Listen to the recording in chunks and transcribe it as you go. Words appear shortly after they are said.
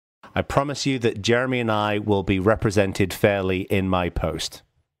I promise you that Jeremy and I will be represented fairly in my post.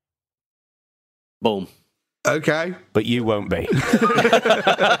 Boom. Okay. But you won't be.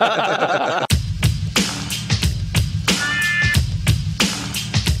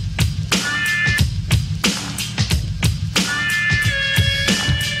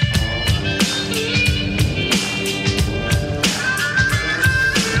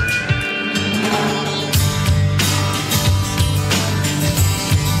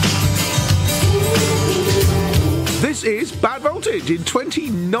 This is Bad Voltage in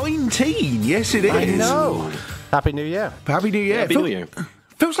 2019. Yes, it is. I know. Happy New Year. Happy New Year. Happy New Year.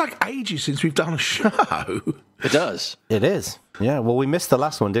 Feels like ages since we've done a show. It does. It is. Yeah, well, we missed the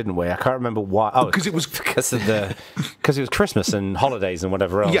last one, didn't we? I can't remember why. Oh, because it was because it was Christmas and holidays and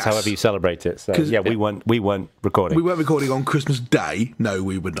whatever else. Yes. However you celebrate it. So yeah, we weren't recording. We weren't recording on Christmas Day. No,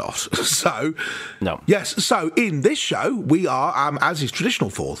 we were not. So no. Yes. So in this show, we are, as is traditional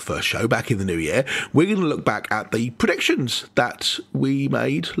for the first show back in the new year, we're going to look back at the predictions that we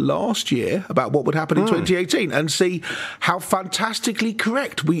made last year about what would happen in 2018 and see how fantastically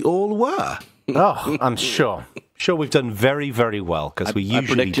correct we all were. Oh, I'm sure we've done very, very well because we usually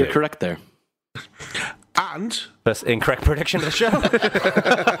predict do. You're correct there. And that's incorrect prediction of the show.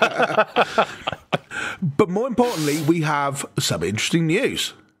 But more importantly, we have some interesting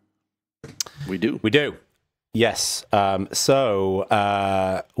news. We do. Yes.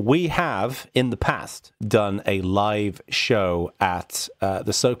 So we have in the past done a live show at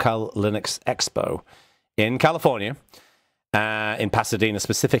the SoCal Linux Expo in California. In Pasadena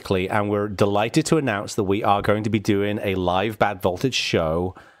specifically, and we're delighted to announce that we are going to be doing a live Bad Voltage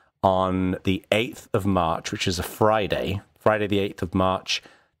show on the 8th of March, which is a Friday the 8th of March,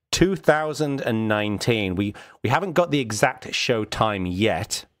 2019. We haven't got the exact show time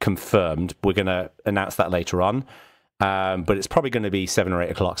yet confirmed. We're going to announce that later on, but it's probably going to be 7 or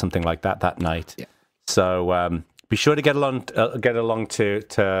 8 o'clock, something like that night. Yeah. So be sure to get along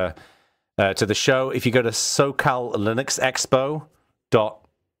to the show. If you go to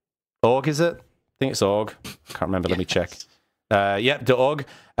SoCalLinuxExpo.org, is it? I think it's org. Can't remember. Let me check. .org.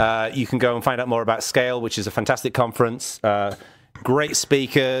 You can go and find out more about Scale, which is a fantastic conference. Great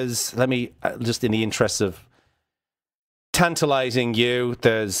speakers. Let me, just in the interest of tantalizing you,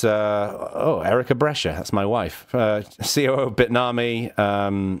 there's Erica Brescia. That's my wife. COO Bitnami,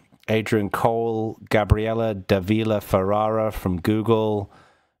 Adrian Cole, Gabriela Davila Ferrara from Google,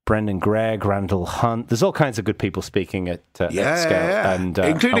 Brendan Gregg, Randall Hunt. There's all kinds of good people speaking at Scale, and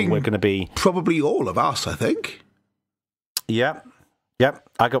including we're going to be probably all of us, I think. Yep.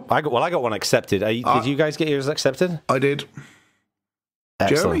 I got one accepted. Did you guys get yours accepted? I did.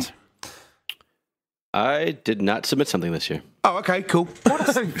 Excellent. Jeremy? I did not submit something this year. Oh, okay, cool. What a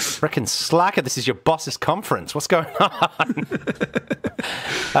frickin' slacker! This is your boss's conference. What's going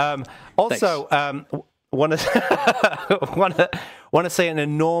on? Also, want to say an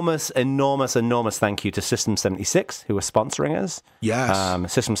enormous thank you to System 76 who are sponsoring us.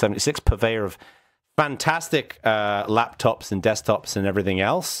 Yes, System 76, purveyor of fantastic laptops and desktops and everything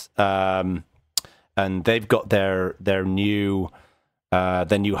else, and they've got their new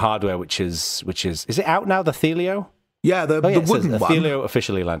hardware, which is it out now? The Thelio. Yeah, the wooden one. Thelio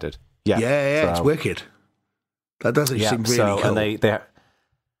officially landed. Yeah, so, it's wicked. That doesn't seem really cool.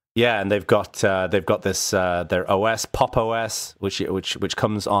 And they've got this their OS, Pop OS, which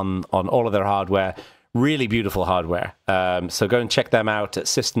comes on all of their hardware. Really beautiful hardware. So go and check them out at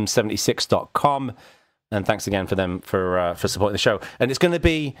system76.com. And thanks again for them for supporting the show. And it's going to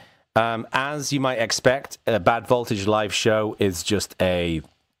be, as you might expect, a Bad Voltage live show is just a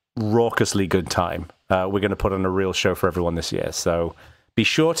raucously good time. We're going to put on a real show for everyone this year. So be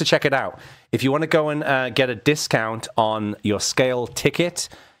sure to check it out. If you want to go and get a discount on your Scale ticket,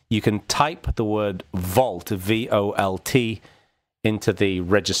 you can type the word VOLT, VOLT, into the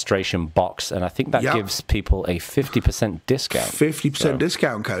registration box, and I think that gives people a 50% discount. 50%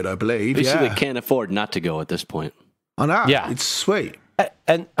 discount code, I believe. Basically, can't afford not to go at this point. I know. Yeah, it's sweet.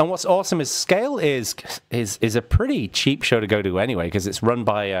 And what's awesome is Scale is a pretty cheap show to go to anyway, because it's run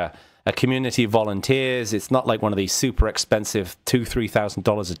by a community of volunteers. It's not like one of these super expensive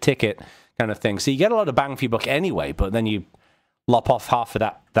 $2,000-$3,000 a ticket kind of thing. So you get a lot of bang for your buck anyway, but then you lop off half of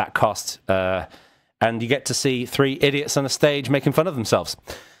that cost. And you get to see three idiots on a stage making fun of themselves.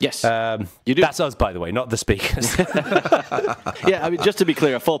 Yes, you do. That's us, by the way, not the speakers. Yeah, I mean, just to be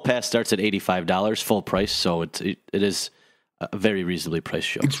clear, a full pass starts at $85, full price, so it is a very reasonably priced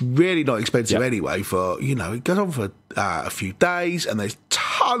show. It's really not expensive anyway. It goes on for a few days, and there's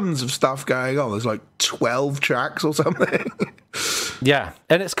tons of stuff going on. There's like 12 tracks or something. Yeah,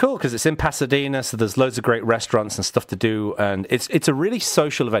 and it's cool because it's in Pasadena, so there's loads of great restaurants and stuff to do, and it's a really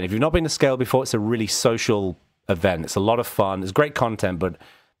social event. If you've not been to Scale before, it's a really social event. It's a lot of fun. It's great content, but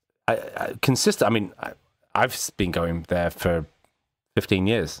consistent. I mean, I've been going there for 15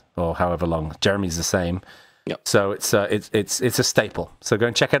 years or however long. Jeremy's the same. Yep. So it's a staple. So go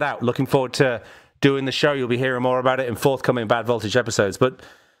and check it out. Looking forward to doing the show. You'll be hearing more about it in forthcoming Bad Voltage episodes. But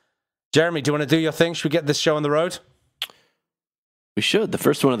Jeremy, do you want to do your thing? Should we get this show on the road? We should. The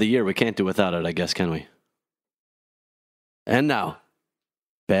first one of the year. We can't do without it, I guess, can we? And now,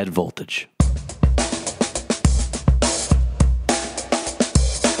 Bad Voltage.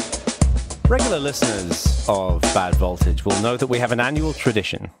 Regular listeners of Bad Voltage will know that we have an annual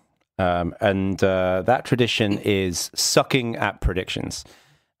tradition. And that tradition is sucking at predictions.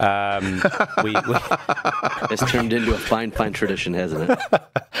 It's turned into a fine tradition, hasn't it?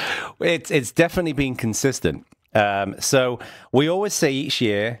 It's definitely been consistent. So we always say each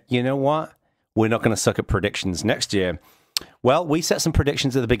year, you know what? We're not going to suck at predictions next year. Well, we set some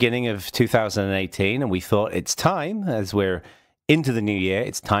predictions at the beginning of 2018, and we thought it's time, as we're into the new year,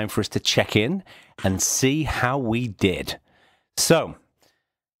 it's time for us to check in and see how we did. So,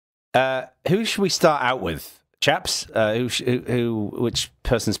 who should we start out with? Chaps, which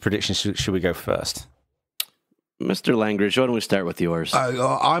person's prediction should we go first? Mr. Langridge, why don't we start with yours?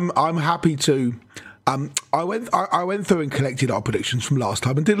 I'm happy to. I went through and collected our predictions from last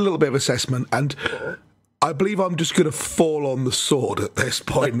time and did a little bit of assessment, and I believe I'm just going to fall on the sword at this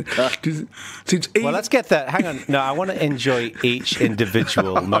point. Well, let's get that. Hang on. No, I want to enjoy each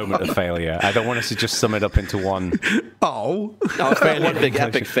individual moment of failure. I don't want us to just sum it up into one. Oh. No, it's not one big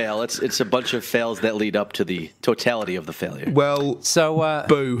epic fail. It's a bunch of fails that lead up to the totality of the failure. Well, so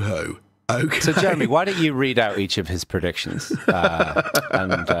boo-hoo. Okay. So, Jeremy, why don't you read out each of his predictions,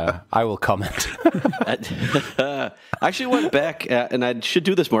 and I will comment. I actually went back, and I should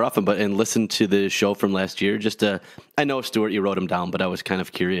do this more often, and listen to the show from last year. I know, Stuart, you wrote them down, but I was kind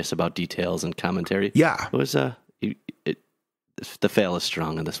of curious about details and commentary. Yeah. It was, the fail is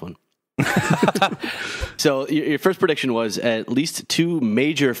strong in this one. So your first prediction was at least two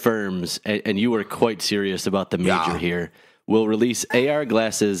major firms, and you were quite serious about the major here, will release AR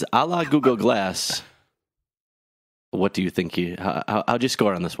glasses a la Google Glass. What do you think? How'd you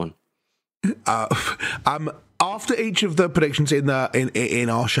score on this one? After each of the predictions in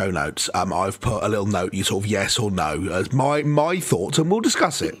our show notes, I've put a little note, you sort of yes or no, as my thoughts, and we'll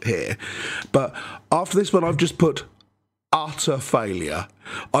discuss it here. But after this one, I've just put utter failure.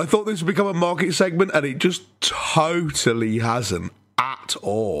 I thought this would become a market segment, and it just totally hasn't at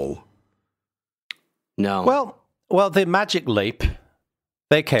all. No. Well, the Magic Leap,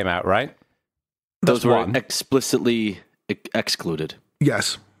 they came out, right? Those were explicitly excluded.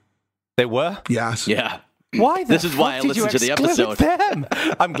 Yes. They were? Yes. Yeah. Why? This is why I listened to the episode. Them?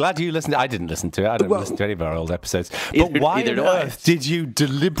 I'm glad you listened. I didn't listen to it. I don't listen to any of our old episodes. But why on earth did you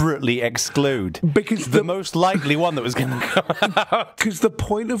deliberately exclude the most likely one that was going to come out? Because the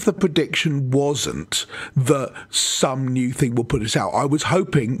point of the prediction wasn't that some new thing will put us out. I was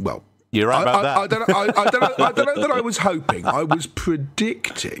hoping, well, you're right about that. I don't know that I was hoping. I was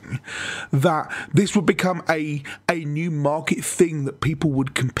predicting that this would become a new market thing that people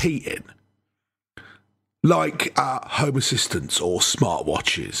would compete in. Like home assistants or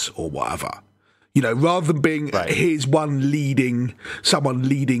smartwatches or whatever. You know, rather than being here's someone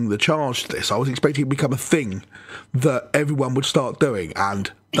leading the charge to this, I was expecting it to become a thing that everyone would start doing,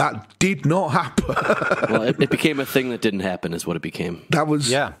 and that did not happen. Well, it became a thing that didn't happen, is what it became. That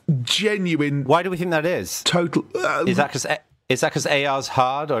was genuine. Why do we think that is? Total. Is that because AR's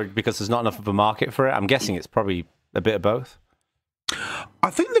hard, or because there's not enough of a market for it? I'm guessing it's probably a bit of both. I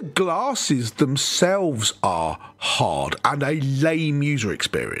think the glasses themselves are hard and a lame user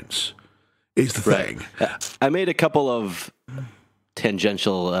experience is the thing. I made a couple of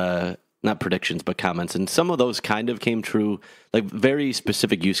tangential, not predictions, but comments, and some of those kind of came true. Like very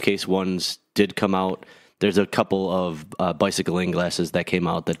specific use case ones did come out. There's a couple of bicycling glasses that came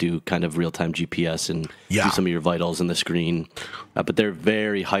out that do kind of real-time GPS and do some of your vitals in the screen. But they're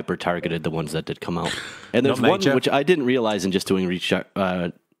very hyper-targeted, the ones that did come out. And there's one which I didn't realize in just doing research.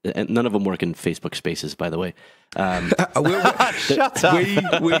 And none of them work in Facebook Spaces, by the way. Shut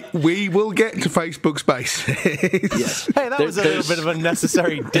up. We will get to Facebook Spaces. Yes. Hey, that was a little bit of a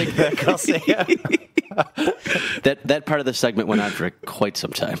necessary dig there, Garcia. That part of the segment went on for quite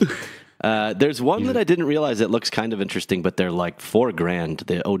some time. There's one that I didn't realize that looks kind of interesting, but they're like $4,000.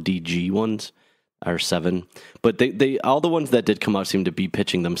 The ODG ones are $7,000. But they all the ones that did come out seem to be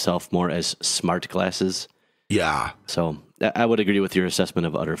pitching themselves more as smart glasses. Yeah. So I would agree with your assessment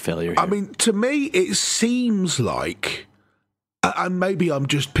of utter failure here. I mean, to me, it seems like and maybe I'm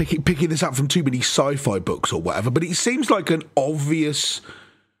just picking this up from too many sci-fi books or whatever, but it seems like an obvious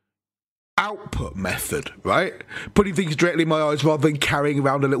output method, right? Putting things directly in my eyes rather than carrying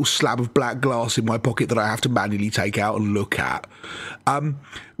around a little slab of black glass in my pocket that I have to manually take out and look at.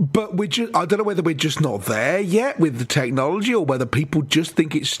 But I don't know whether we're just not there yet with the technology, or whether people just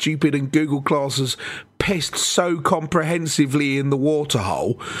think it's stupid and Google Glass has pissed so comprehensively in the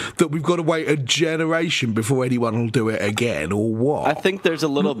waterhole that we've got to wait a generation before anyone will do it again, or what? I think there's a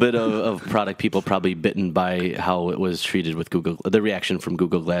little bit of product people probably bitten by how it was treated with Google, the reaction from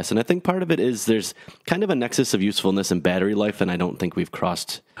Google Glass. And I think part of it is there's kind of a nexus of usefulness and battery life, and I don't think we've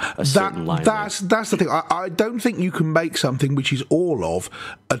crossed a certain line. That's the thing. I don't think you can make something which is all of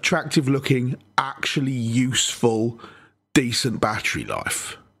attractive looking, actually useful, decent battery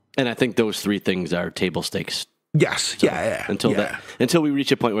life. And I think those three things are table stakes. Yes, so yeah. Until we reach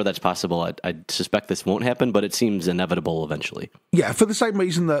a point where that's possible, I suspect this won't happen, but it seems inevitable eventually. Yeah, for the same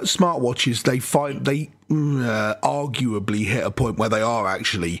reason that smartwatches, they arguably hit a point where they are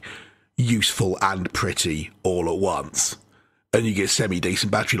actually useful and pretty all at once, and you get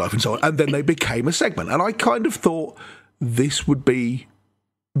semi-decent battery life and so on, and then they became a segment. And I kind of thought this would be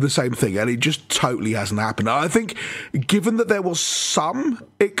the same thing, and it just totally hasn't happened. I think, given that there was some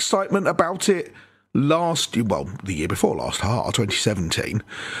excitement about it the year before last, 2017,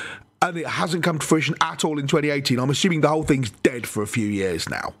 and it hasn't come to fruition at all in 2018, I'm assuming the whole thing's dead for a few years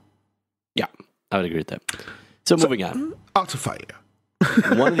now. Yeah, I would agree with that. So moving on. Utter failure.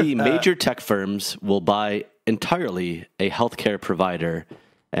 One of the major tech firms will buy entirely a healthcare provider.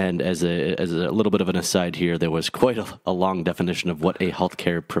 And as a little bit of an aside here, there was quite a long definition of what a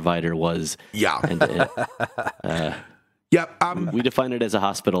healthcare provider was. Yeah. And we define it as a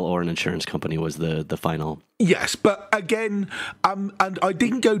hospital or an insurance company was the final. Yes, but again, and I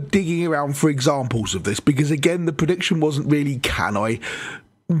didn't go digging around for examples of this because, again, the prediction wasn't really, can I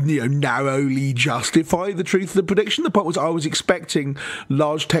narrowly justify the truth of the prediction? The point was I was expecting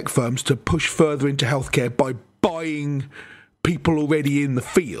large tech firms to push further into healthcare by buying people already in the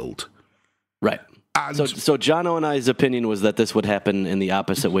field. Right. And so Jono and I's opinion was that this would happen in the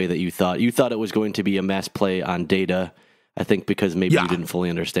opposite way that you thought. You thought it was going to be a mass play on data, I think, because maybe you didn't fully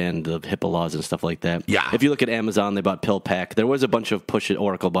understand the HIPAA laws and stuff like that. Yeah. If you look at Amazon, they bought PillPack. There was a bunch of push.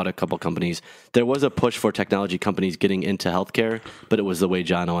 Oracle bought a couple companies. There was a push for technology companies getting into healthcare, but it was the way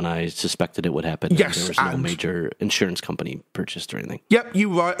Jono and I suspected it would happen. Yes, there was no major insurance company purchased or anything. Yep, you're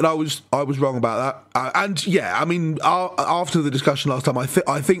right, and I was wrong about that. After the discussion last time, I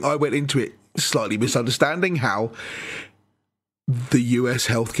think I went into it slightly misunderstanding how the US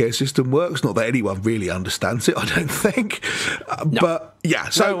healthcare system works. Not that anyone really understands it, I don't think. No. But yeah,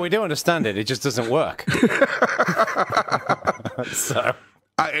 so we do understand it. It just doesn't work. So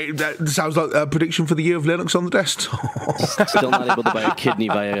that sounds like a prediction for the year of Linux on the desktop. Still not able to buy a kidney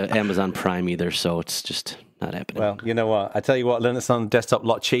via Amazon Prime either, so it's just not happening. Well, you know what? I tell you what, Linux on the desktop, a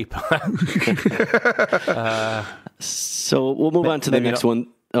lot cheaper. So we'll move on to the next one.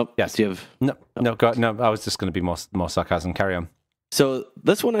 Oh, yes. Do you have... No, go, no. I was just going to be more sarcasm. Carry on. So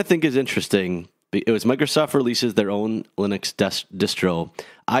this one I think is interesting. It was Microsoft releases their own Linux distro.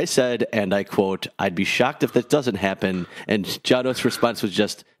 I said, and I quote, "I'd be shocked if that doesn't happen." And Jono's response was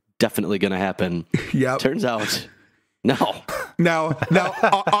just, "Definitely going to happen." Yeah. Turns out, no. Now,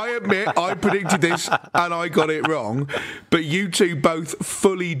 I admit I predicted this and I got it wrong, but you two both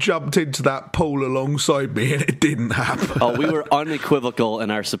fully jumped into that pool alongside me and it didn't happen. Oh, we were unequivocal in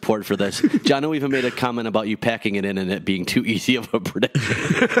our support for this. Jono even made a comment about you packing it in and it being too easy of a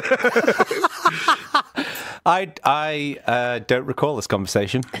prediction. I don't recall this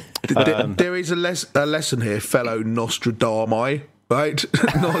conversation. There is a lesson here, fellow Nostradamus, right?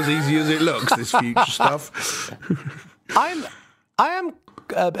 Not as easy as it looks, this future stuff. I am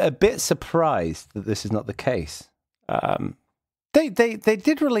a bit surprised that this is not the case. They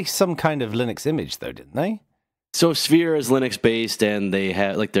did release some kind of Linux image, though, didn't they? So Sphere is Linux based, and they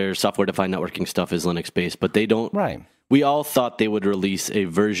have like their software defined networking stuff is Linux based, but they don't. Right. We all thought they would release a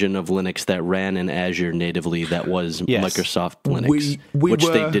version of Linux that ran in Azure natively that was Microsoft Linux, which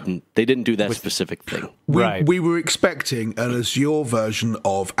they didn't. They didn't do that specific thing. We were expecting an Azure version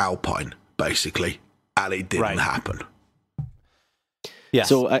of Alpine, basically, and it didn't happen. Yes.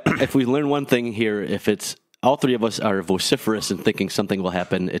 So if we learn one thing here, if it's all three of us are vociferous and thinking something will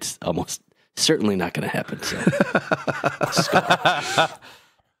happen, it's almost certainly not going to happen. So.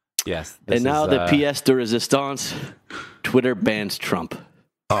 Yes. And now the pièce de résistance, Twitter bans Trump.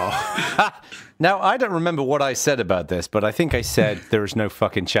 Oh. Now, I don't remember what I said about this, but I think I said there is no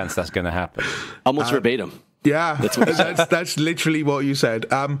fucking chance that's going to happen. Almost verbatim. Yeah, that's literally what you said.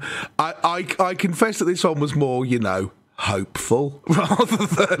 I confess that this one was more, hopeful rather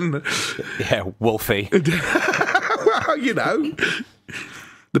than wolfy. Well, you know,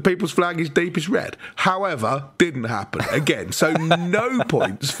 the people's flag is deepest red. However, didn't happen again. So no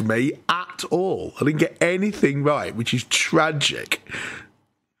points for me at all. I didn't get anything right, which is tragic.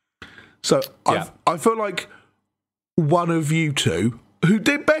 So I feel like one of you two who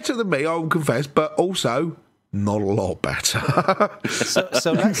did better than me, I will confess, but also not a lot better.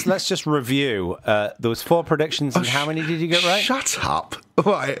 so let's just review. There was 4 predictions, and how many did you get right? Shut up.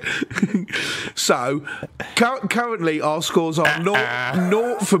 Right. So currently our scores are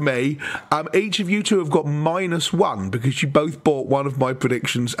naught for me. Each of you two have got -1 because you both bought one of my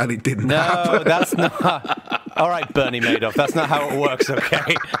predictions and it didn't happen. No, that's not. All right, Bernie Madoff, that's not how it works,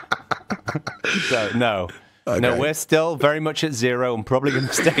 okay? So, no. Okay. No, we're still very much at 0 and probably going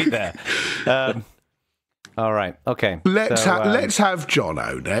to stay there. All right, okay. Let's have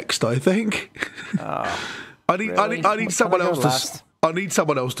Jono next, I think. Oh, I need someone else I need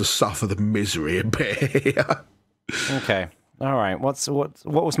someone else to suffer the misery a bit here. Okay. All right. What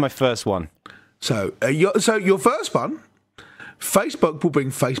was my first one? So your first one, Facebook will bring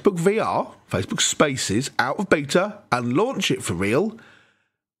Facebook VR, Facebook Spaces out of beta and launch it for real,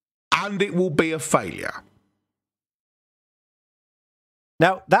 and it will be a failure.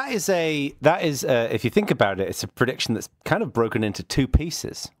 Now, that is if you think about it, it's a prediction that's kind of broken into 2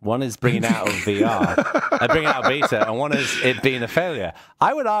 pieces. One is bringing it out of VR, bringing it out of beta, and one is it being a failure.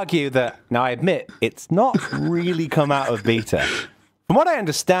 I would argue that, now I admit, it's not really come out of beta. From what I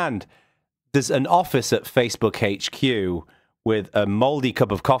understand, there's an office at Facebook HQ with a moldy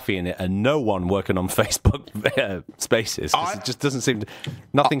cup of coffee in it and no one working on Facebook Spaces. It just doesn't seem to,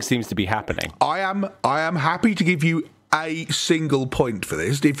 nothing seems to be happening. I am happy to give you a single point for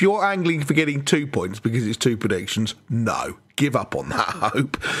this. If you're angling for getting 2 points because it's 2 predictions, no, give up on that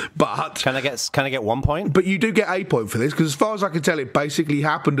hope. But can I get 1 point? But you do get a point for this because, as far as I can tell, it basically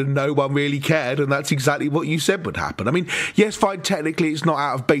happened and no one really cared, and that's exactly what you said would happen. I mean, yes, fine, technically it's not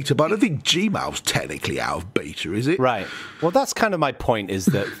out of beta, but I don't think Gmail's technically out of beta, is it? Right. Well, that's kind of my point, is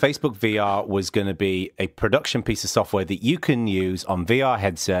that Facebook VR was going to be a production piece of software that you can use on VR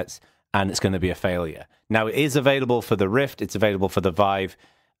headsets, and it's going to be a failure. Now, it is available for the Rift, it's available for the Vive,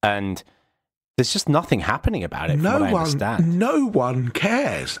 and there's just nothing happening about it, from what I understand. No one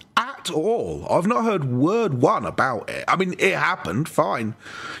cares at all. I've not heard word one about it. I mean, it happened, fine.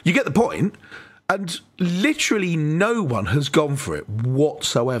 You get the point. And literally no one has gone for it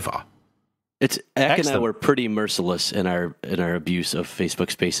whatsoever. It's Ak and I were pretty merciless in our abuse of Facebook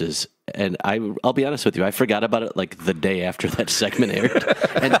Spaces, and I'll be honest with you, I forgot about it like the day after that segment aired,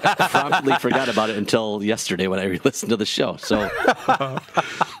 and promptly forgot about it until yesterday when I re-listened to the show. So,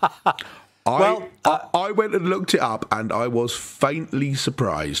 I went and looked it up, and I was faintly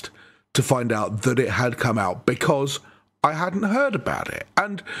surprised to find out that it had come out because I hadn't heard about it.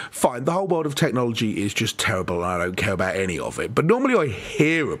 And fine, the whole world of technology is just terrible and I don't care about any of it. But normally I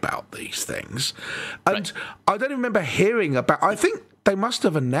hear about these things. And I don't remember hearing about... I think they must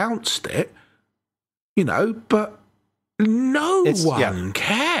have announced it, you know, but no one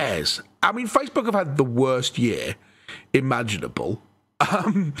cares. I mean, Facebook have had the worst year imaginable.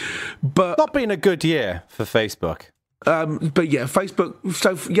 But not been a good year for Facebook. But yeah, Facebook.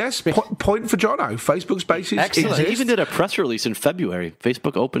 So yes, point for Jono. Facebook Spaces. Excellent. They even did a press release in February.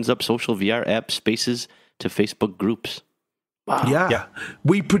 Facebook opens up social VR app Spaces to Facebook groups. Wow. Yeah.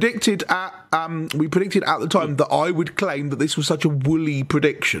 We predicted at the time that I would claim that this was such a woolly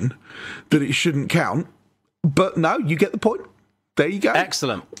prediction that it shouldn't count. But no, you get the point. There you go.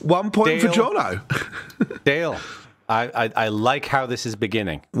 Excellent. 1 point for Jono. Dale, I like how this is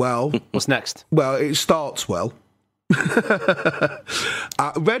beginning. Well, what's next? Well, it starts well.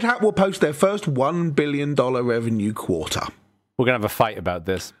 Red Hat will post their first $1 billion revenue quarter. We're going to have a fight about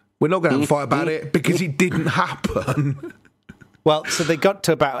this. We're not going to have a fight about it because it didn't happen. Well, so they got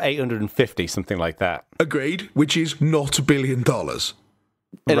to about 850, something like that. Agreed, which is not $1 billion.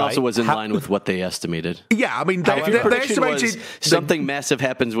 It also was in line with what they estimated. Yeah, I mean, they estimated something massive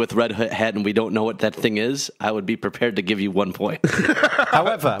happens with Red Hat and we don't know what that thing is. I would be prepared to give you 1 point.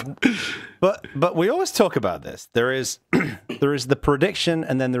 However, but we always talk about this. There is the prediction,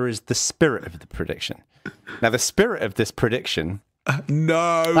 and then there is the spirit of the prediction. Now, the spirit of this prediction.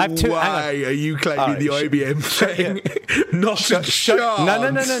 No way are you claiming the IBM thing? Not a chance.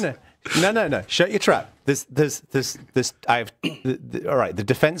 No. Shut your trap. All right. The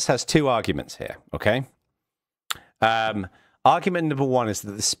defense has 2 arguments here. Okay. Argument number 1 is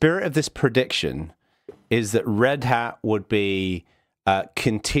that the spirit of this prediction is that Red Hat would be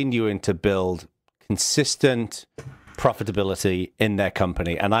continuing to build consistent, profitability in their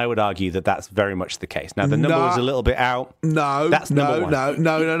company, and I would argue that that's very much the case. Now, the number was a little bit out. No, that's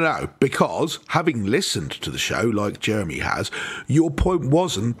no. Because having listened to the show, like Jeremy has, your point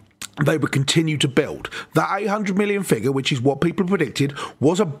wasn't they would continue to build. That 800 million figure, which is what people predicted,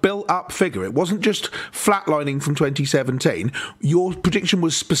 was a built-up figure. It wasn't just flatlining from 2017. Your prediction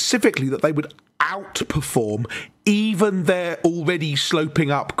was specifically that they would outperform even their already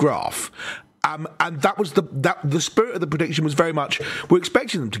sloping up graph. And that was the spirit of the prediction was very much, we're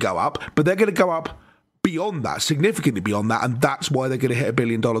expecting them to go up, but they're going to go up beyond that, significantly beyond that, and that's why they're going to hit $1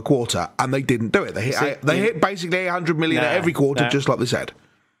 billion quarter. And they didn't do it. They hit basically 800 million at every quarter, just like they said.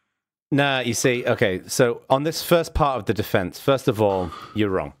 Nah, you see, okay, so on this first part of the defense, first of all, you're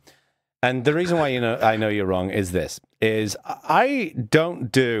wrong. And the reason why I know you're wrong is this, is I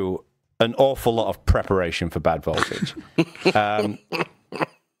don't do an awful lot of preparation for Bad Voltage.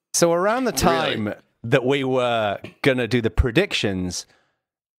 So around the time that we were going to do the predictions,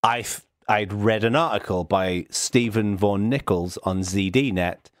 I'd read an article by Stephen Vaughan Nichols on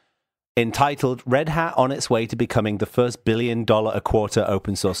ZDNet entitled Red Hat on its way to becoming the first $1 billion a quarter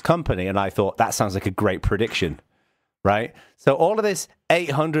open source company. And I thought, that sounds like a great prediction, right? So all of this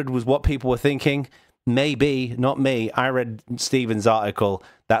 800 was what people were thinking. Maybe, not me. I read Stephen's article.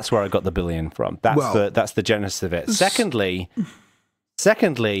 That's where I got the billion from. That's the genesis of it.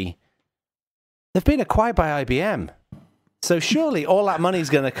 Secondly, they've been acquired by IBM. So surely all that money's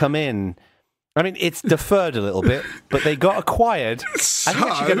going to come in. I mean, it's deferred a little bit, but they got acquired. I think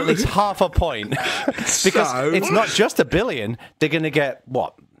they should get at least half a point. Because it's not just $1 billion. They're going to get,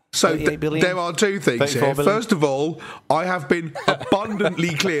 what? So there are two things here. Billion? First of all, I have been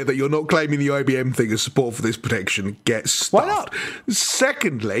abundantly clear that you're not claiming the IBM thing as support for this prediction. Get stuffed. Why not?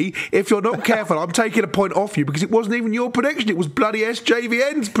 Secondly, if you're not careful, I'm taking a point off you because it wasn't even your prediction. It was bloody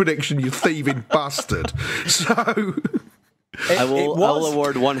SJVN's prediction, you thieving bastard. So... I will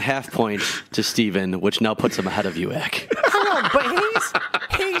award 1/2 point to Stephen, which now puts him ahead of you, Eck. Hang on, but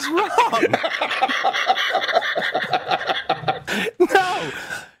he's wrong. No.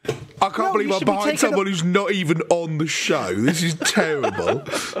 I can't believe I'm behind someone who's not even on the show. This is terrible.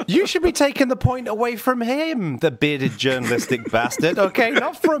 You should be taking the point away from him, the bearded journalistic bastard, okay?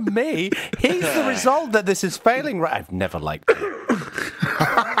 Not from me. He's the result that this is failing. Right? I've never liked him.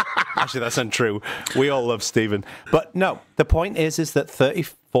 Actually, that's untrue. We all love Stephen. But no, the point is that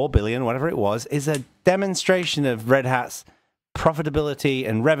 34 billion, whatever it was, is a demonstration of Red Hat's profitability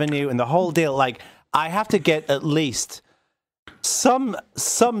and revenue and the whole deal. Like, I have to get at least some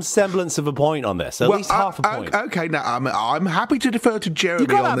semblance of a point on this, at least half a point. Okay, now I'm happy to defer to Jeremy. You've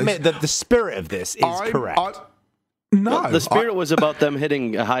got to admit that the spirit of this is correct. No, the spirit was about them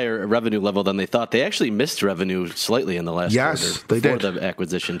hitting a higher revenue level than they thought. They actually missed revenue slightly in the last quarter before the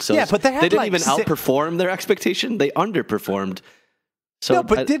acquisition. So but they didn't even outperform their expectation. They underperformed. So no,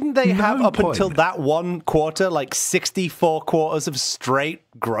 but didn't they have up until that one quarter, like 64 quarters of straight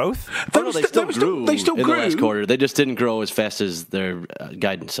growth? They still grew in the last quarter. They just didn't grow as fast as their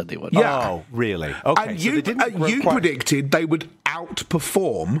guidance said they would. Yeah. Oh, really? Okay. And you predicted they would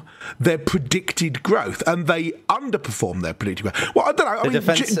outperform their predicted growth, and they underperformed their predicted growth. Well, I don't know. The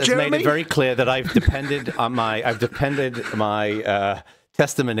defense has made it very clear that I've depended my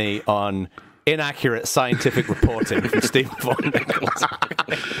testimony on inaccurate scientific reporting from Stephen Vaughan Nichols.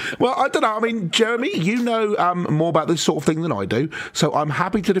 Well, I don't know. I mean, Jeremy, you know more about this sort of thing than I do, so I'm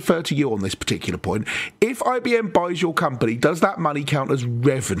happy to defer to you on this particular point. If IBM buys your company, does that money count as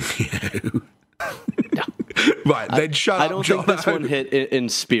revenue? No. Right, then shut up, I don't think this one hit in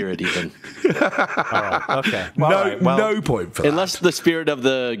spirit even. All right, okay. No point for that. Unless the spirit of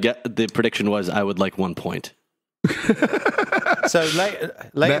the prediction was, I would like 1 point. So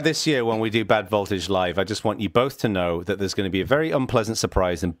later this year when we do Bad Voltage Live, I just want you both to know that there's going to be a very unpleasant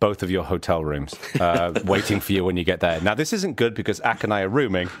surprise in both of your hotel rooms waiting for you when you get there. Now, this isn't good because Ak and I are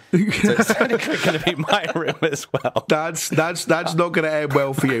rooming, so it's technically going to be my room as well. That's not going to end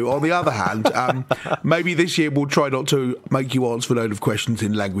well for you. On the other hand, maybe this year we'll try not to make you answer a load of questions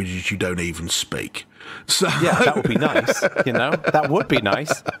in languages you don't even speak. So yeah, that would be nice. That would be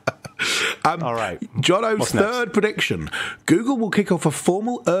nice. All right. Jono's third prediction. Google will kick off a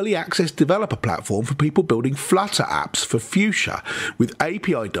formal early access developer platform for people building Flutter apps for Fuchsia with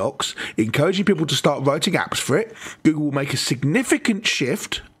API docs, encouraging people to start writing apps for it. Google will make a significant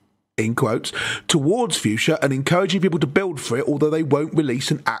shift, in quotes, towards Fuchsia and encouraging people to build for it, although they won't release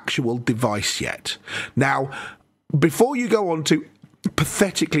an actual device yet. Now, before you go on to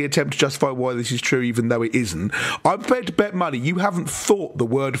pathetically attempt to justify why this is true even though it isn't, I'm prepared to bet money you haven't thought the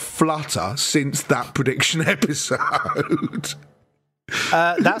word flutter since that prediction episode.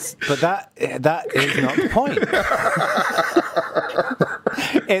 That is not the point.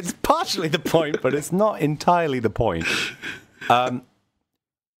 It's partially the point, but it's not entirely the point.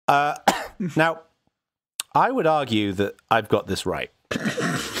 Now, I would argue that I've got this right.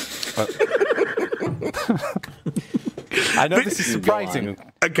 I know this is surprising.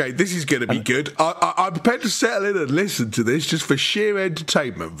 Okay, this is going to be good. I'm prepared to settle in and listen to this just for sheer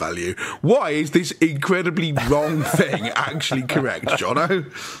entertainment value. Why is this incredibly wrong thing actually correct,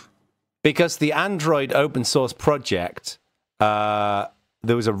 Jono? Because the Android open source project, there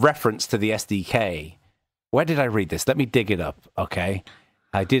was a reference to the SDK. Where did I read this? Let me dig it up, okay?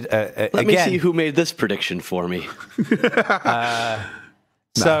 I did, Let me see who made this prediction for me.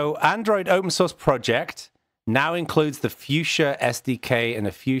 So, Android open source project now includes the Fuchsia SDK and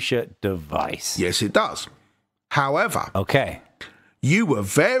a Fuchsia device. Yes, it does. However, okay, you were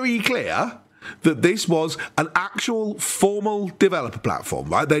very clear that this was an actual formal developer platform,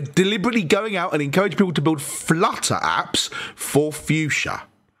 right? They're deliberately going out and encouraging people to build Flutter apps for Fuchsia.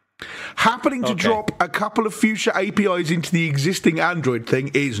 Happening to drop a couple of Fuchsia APIs into the existing Android thing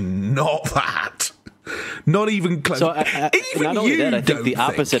is not that. Not even close. So not only that, I think the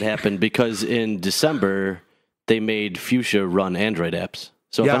opposite happened because in December they made Fuchsia run Android apps.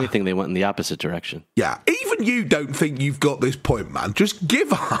 So if anything, they went in the opposite direction. Yeah, even you don't think you've got this point, man. Just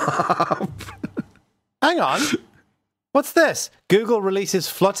give up. Hang on. What's this? Google releases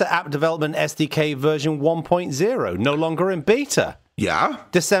Flutter App Development SDK version 1.0, no longer in beta. Yeah.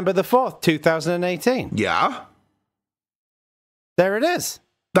 December the 4th, 2018. Yeah. There it is.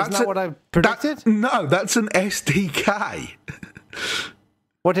 Isn't that what I predicted? No, that's an SDK.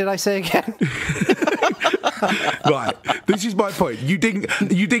 What did I say again? Right. This is my point. You didn't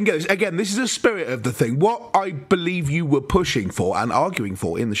get this. Again, this is the spirit of the thing. What I believe you were pushing for and arguing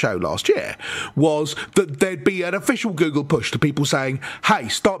for in the show last year was that there'd be an official Google push to people saying, hey,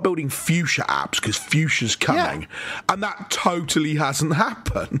 start building Fuchsia apps because Fuchsia's coming. Yeah. And that totally hasn't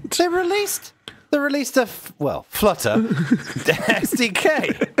happened. They released a Flutter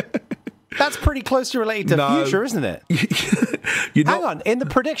SDK. That's pretty closely related to Fuchsia, isn't it? Hang on. In the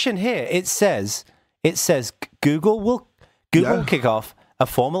prediction here, it says Google will kick off a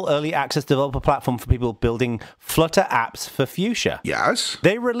formal early access developer platform for people building Flutter apps for Fuchsia. Yes.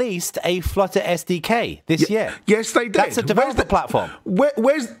 They released a Flutter SDK this year. Yes, they did. That's a developer platform.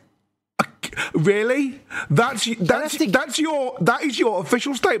 Where's really? That is your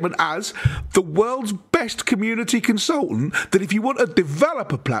official statement as the world's best community consultant, that if you want a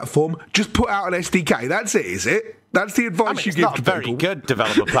developer platform, just put out an SDK. That's it, is it? That's the advice you give to people. It's not a very good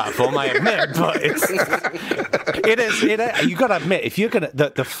developer platform, I admit, but it is. You got to admit, if you're gonna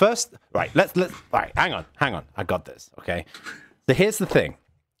the first right, let's right. Hang on. I got this. Okay. So here's the thing: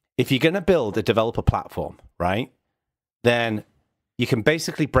 if you're gonna build a developer platform, right, then you can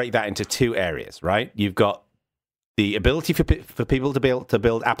basically break that into two areas, right? You've got the ability for people to be able to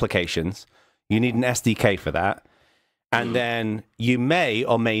build applications. You need an SDK for that. And then you may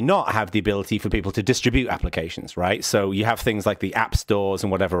or may not have the ability for people to distribute applications, right? So you have things like the app stores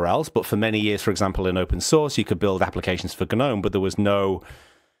and whatever else. But for many years, for example, in open source, you could build applications for GNOME, but there was no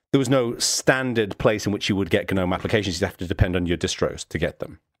standard place in which you would get GNOME applications. You'd have to depend on your distros to get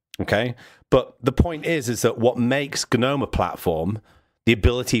them. Okay, but the point is that what makes GNOME a platform, the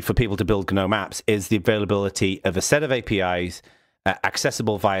ability for people to build GNOME apps, is the availability of a set of APIs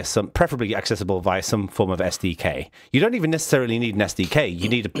preferably accessible via some form of SDK. You don't even necessarily need an SDK. You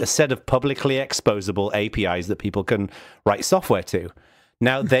need a set of publicly exposable APIs that people can write software to.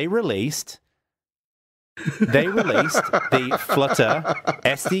 Now they released the Flutter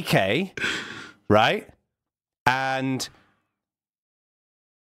SDK, right? And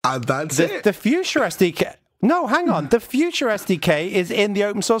that's it. The Fuchsia SDK. No, hang on. The Fuchsia SDK is in the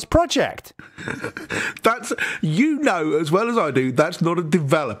open source project. That's, as well as I do, that's not a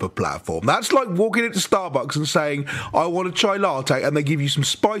developer platform. That's like walking into Starbucks and saying, I want a chai latte, and they give you some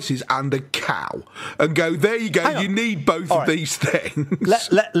spices and a cow. And go, there you go, you need both of these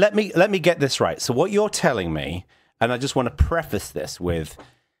things. Let me get this right. So what you're telling me, and I just want to preface this with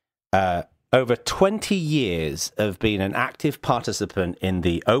over 20 years of being an active participant in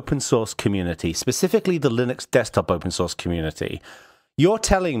the open source community, specifically the Linux desktop open source community, you're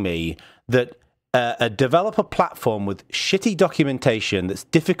telling me that a developer platform with shitty documentation that's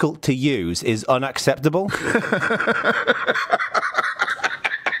difficult to use is unacceptable?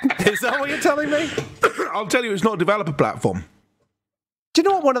 Is that what you're telling me? I'll tell you, it's not a developer platform. Do you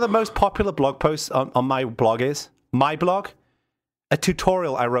know what one of the most popular blog posts on my blog is? My blog? A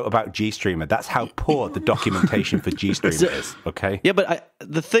tutorial I wrote about GStreamer. That's how poor the documentation for GStreamer is. Okay. Yeah, but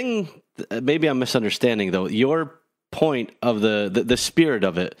the thing, maybe I'm misunderstanding though. Your point of the spirit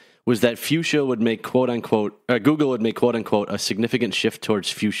of it was that Fuchsia would make Google would make quote unquote a significant shift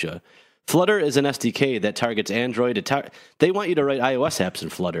towards Fuchsia. Flutter is an SDK that targets Android. They want you to write iOS apps in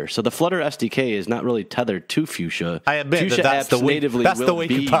Flutter. So the Flutter SDK is not really tethered to Fuchsia. I admit Fuchsia that's the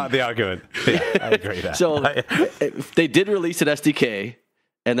weak part of the argument. Yeah, I agree with that. So they did release an SDK,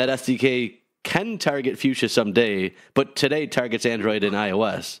 and that SDK can target Fuchsia someday, but today targets Android and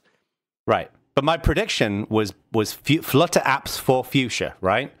iOS. Right. But my prediction was Flutter apps for Fuchsia,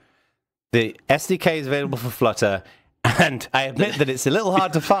 right? The SDK is available for Flutter, and I admit that it's a little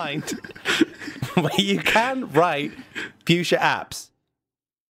hard to find where you can write Fuchsia apps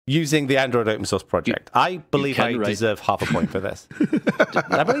using the Android open source project. I believe I deserve half a point for this.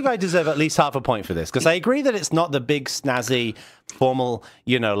 I believe I deserve at least half a point for this, because I agree that it's not the big, snazzy, formal,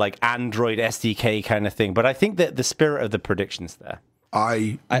 like Android SDK kind of thing, but I think that the spirit of the prediction's there.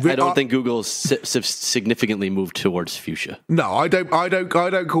 I don't think Google's significantly moved towards Fuchsia. No, I don't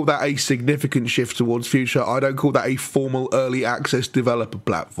call that a significant shift towards Fuchsia. I don't call that a formal early access developer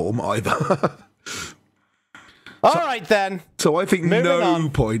platform either. All right, then. So I think no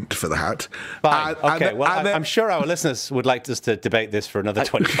point for that. Fine. I'm sure our listeners would like us to debate this for another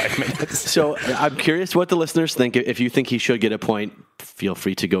 25 minutes. So I'm curious what the listeners think. If you think he should get a point, feel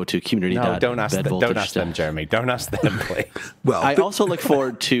free to go to community. No, don't ask them, Jeremy. Don't ask them, please. Well, I also look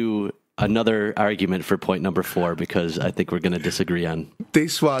forward to another argument for point number 4, because I think we're going to disagree on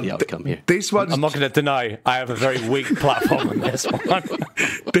the outcome here. I'm not going to deny I have a very weak platform on this one.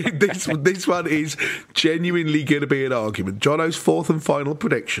 This one is genuinely going to be an argument. Jono's fourth and final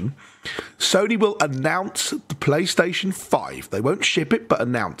prediction: Sony will announce the PlayStation 5. They won't ship it, but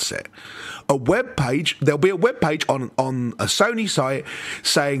announce it. There'll be a web page on a Sony site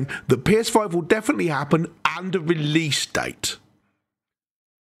saying the PS5 will definitely happen and a release date.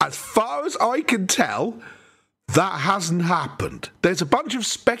 As far as I can tell, that hasn't happened. There's a bunch of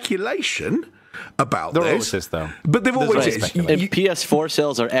speculation about this. There always is, though. But there always is. And PS4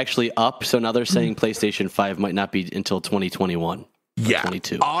 sales are actually up, so now they're saying PlayStation 5 might not be until 2021. Yeah,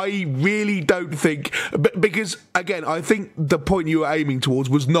 22. I really don't think, because again, I think the point you were aiming towards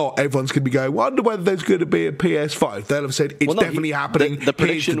was not everyone's going to be going, wonder whether there's going to be a PS5. They'll have said it's definitely happening. The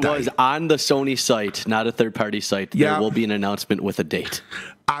prediction was on the Sony site, not a third-party site. Yeah. There will be an announcement with a date.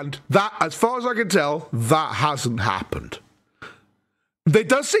 And that, as far as I can tell, that hasn't happened. There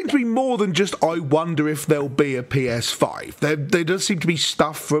does seem to be more than just, I wonder if there'll be a PS5. There does seem to be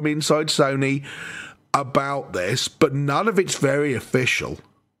stuff from inside Sony about this, but none of it's very official.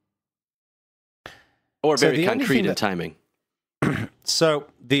 Or very concrete in timing. So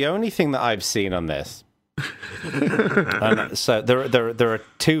the only thing that I've seen on this, so there are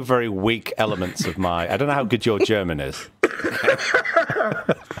two very weak elements of I don't know how good your German is.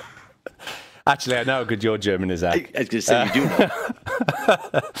 Actually, I know how good your German is, Ed. I was going to say, you do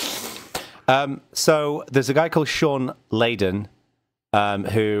know. So there's a guy called Sean Layden,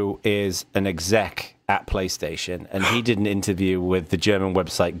 who is an exec at PlayStation, and he did an interview with the German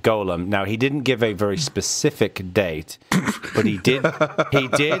website Golem. Now, he didn't give a very specific date, but he did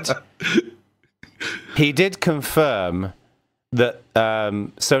confirm that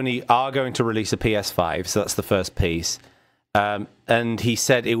Sony are going to release a PS5, so that's the first piece. And he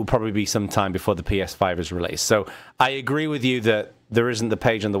said it will probably be some time before the PS5 is released. So I agree with you that there isn't the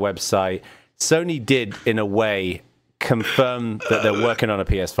page on the website. Sony did, in a way, confirm that they're working on a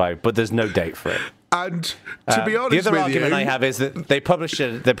PS5, but there's no date for it. And to be honest, the other argument I have is that they published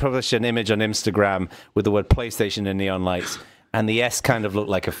an image on Instagram with the word PlayStation in neon lights, and the S kind of looked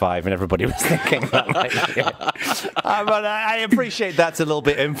like a 5, and everybody was thinking that. But I appreciate that's a little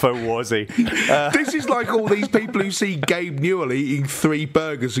bit info-warsy. This is like all these people who see Gabe Newell eating 3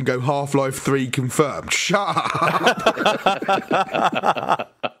 burgers and go Half-Life 3 confirmed. Shut up.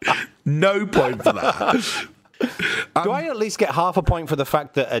 No point for that. Do I at least get half a point for the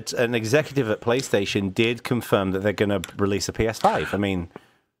fact that an executive at PlayStation did confirm that they're going to release a PS5? I mean,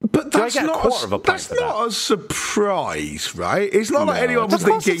 but that's not a surprise, right? It's not like anyone was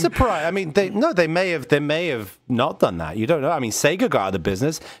thinking. It's a surprise. I mean, they may have not done that. You don't know. I mean, Sega got out of the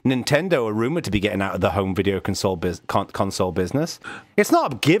business. Nintendo are rumored to be getting out of the home video console business. It's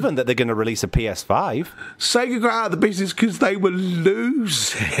not a given that they're going to release a PS5. Sega got out of the business because they were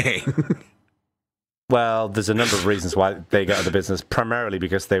losing. Well, there's a number of reasons why they got out of the business, primarily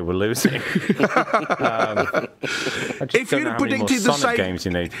because they were losing. If you'd have predicted the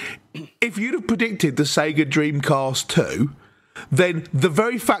Sega Dreamcast 2, then the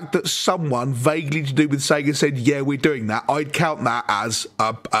very fact that someone vaguely to do with Sega said, yeah, we're doing that, I'd count that as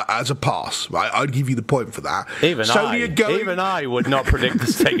a pass, right? I'd give you the point for that. Even I would not predict the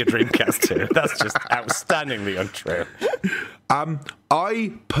Sega Dreamcast 2. That's just outstandingly untrue.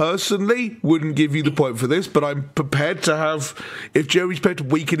 I personally wouldn't give you the point for this, but I'm prepared to have, if Jeremy's prepared to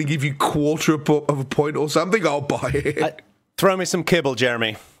weaken and give you quarter of a point or something, I'll buy it. Throw me some kibble,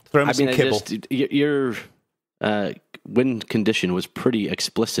 Jeremy. Throw me some kibble. Your win condition was pretty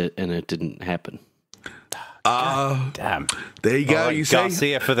explicit, and it didn't happen. Damn. There you go. Right, you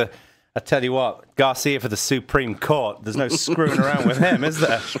Garcia see? for the. I tell you what, Garcia for the Supreme Court. There's no screwing around with him, is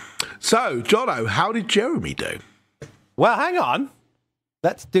there? So, Jono, how did Jeremy do? Well, hang on.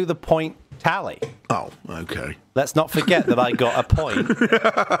 Let's do the point tally. Oh, okay. Let's not forget that I got a point.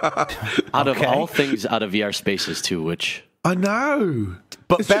 Out of all things, out of VR Spaces too, which I know.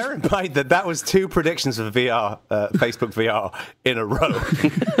 But bear in mind that was 2 predictions for VR, Facebook VR in a row.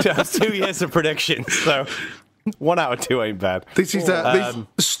 Just 2 years of predictions. So 1 out of 2 ain't bad. This is a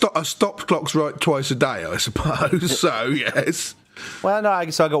stop clock's right twice a day, I suppose. So yes. Well, no.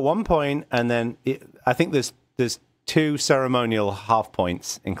 So I got 1 point, and then I think there's 2 ceremonial half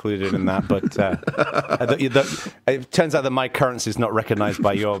points included in that. But it turns out that my currency is not recognised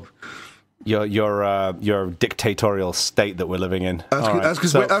by your dictatorial state that we're living in. That's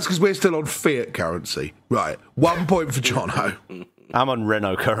because we're still on fiat currency. Right. 1 point for Jono. I'm on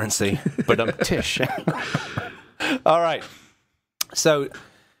Renault currency, but I'm Tish. All right. So,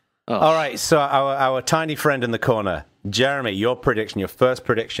 our tiny friend in the corner, Jeremy, your first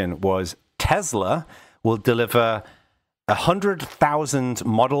prediction was Tesla will deliver 100,000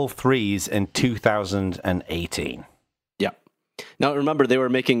 Model 3s in 2018. Now, remember, they were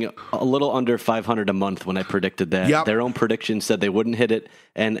making a little under 500 a month when I predicted that. Yep. Their own prediction said they wouldn't hit it,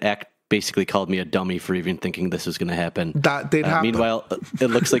 and ACT basically called me a dummy for even thinking this was going to happen. That did happen. Meanwhile, it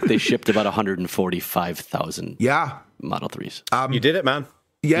looks like they shipped about 145,000 Model 3s. You did it, man.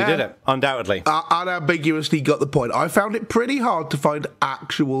 Yeah. You did it, undoubtedly. Unambiguously got the point. I found it pretty hard to find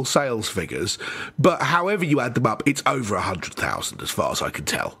actual sales figures, but however you add them up, it's over 100,000 as far as I can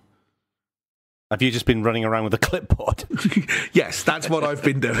tell. Have you just been running around with a clipboard? Yes, that's what I've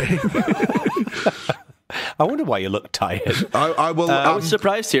been doing. I wonder why you look tired. I was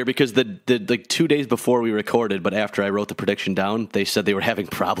surprised here because the 2 days before we recorded, but after I wrote the prediction down, they said they were having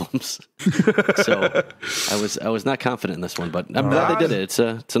problems. So I was not confident in this one, but I'm glad they did it.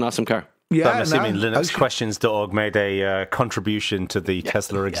 It's an awesome car. Yeah, I'm assuming LinuxQuestions.org made a contribution to the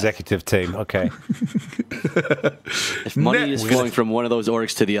Tesla executive team. Okay. If money is flowing from one of those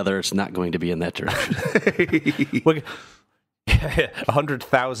orgs to the other, it's not going to be in that direction.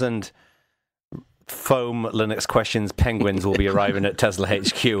 100,000 foam Linux questions penguins will be arriving at Tesla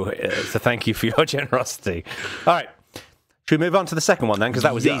HQ. So thank you for your generosity. All right. Should we move on to the second one then? Because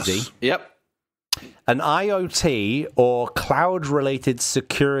that was easy. Yep. An IoT or cloud-related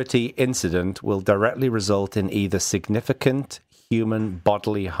security incident will directly result in either significant human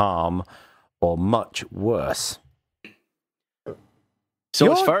bodily harm or much worse. So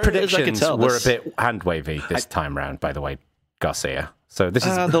your as far predictions as I can tell, were a bit hand-wavy this time round, by the way, Garcia. So this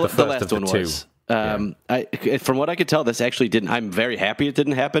is the first last of the one two. Was. From what I could tell, this actually didn't. I'm very happy it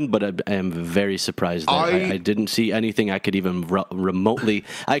didn't happen, but I am very surprised that I didn't see anything I could even remotely.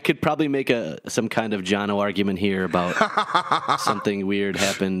 I could probably make some kind of Jono argument here about something weird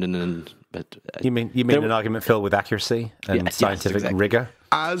happened, and then. But you mean an argument filled with accuracy and scientific rigor?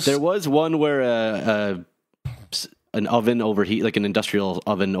 There was one where an oven overheat, like an industrial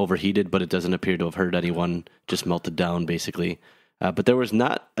oven overheated, but it doesn't appear to have hurt anyone. Just melted down, basically. But there was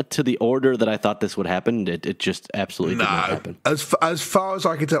not to the order that I thought this would happen. It just absolutely did not happen. As far as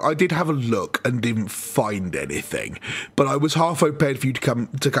I can tell, I did have a look and didn't find anything. But I was half prepared for you to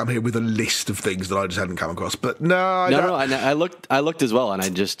come here with a list of things that I just hadn't come across. But no. I looked as well, and I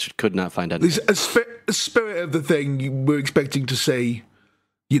just could not find anything. A spirit of the thing, you were expecting to see,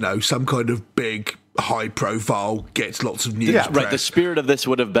 some kind of big, high-profile, gets lots of news. Yeah, right. The spirit of this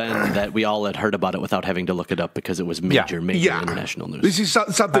would have been that we all had heard about it without having to look it up because it was major international news. This is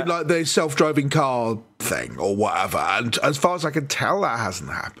something like the self-driving car thing or whatever, and as far as I can tell, that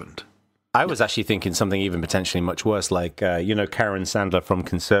hasn't happened. I was actually thinking something even potentially much worse, like, Karen Sandler from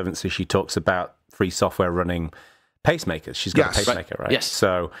Conservancy, she talks about free software running pacemakers. She's got a pacemaker, right? Yes.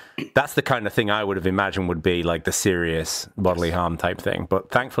 So that's the kind of thing I would have imagined would be like the serious bodily harm type thing. But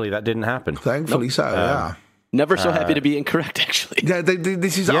thankfully, that didn't happen. Thankfully so, yeah. Never so happy to be incorrect, actually. Yeah,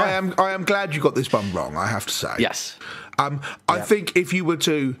 this is. Yeah. I am glad you got this one wrong, I have to say. Yes. I think if you were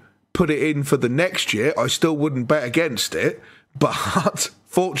to put it in for the next year, I still wouldn't bet against it. But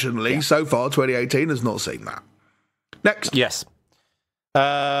fortunately, so far, 2018 has not seen that. Next. Yes.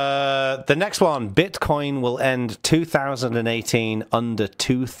 The next one, Bitcoin will end 2018 under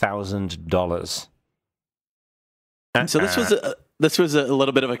 $2,000. So this was a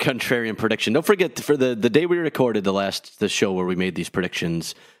little bit of a contrarian prediction. Don't forget, for the day we recorded the show where we made these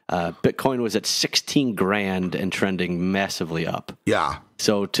predictions, Bitcoin was at 16 grand and trending massively up. Yeah.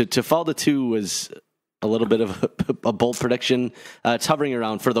 So to fall to 2 was a little bit of a bold prediction. It's hovering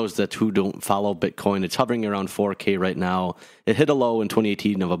around, for those who don't follow Bitcoin, it's hovering around 4K right now. It hit a low in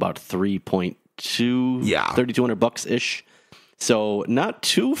 2018 of about 3.2, $3,200 ish. So not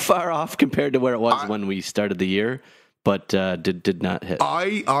too far off compared to where it was when we started the year, but did not hit.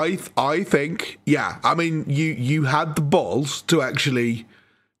 I think, yeah. I mean, you had the balls to actually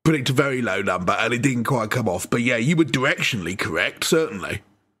predict a very low number, and it didn't quite come off. But yeah, you were directionally correct, certainly.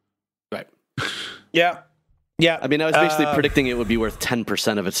 Right. Yeah. Yeah. I mean, I was basically predicting it would be worth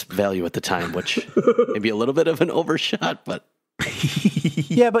 10% of its value at the time, which may be a little bit of an overshot, but...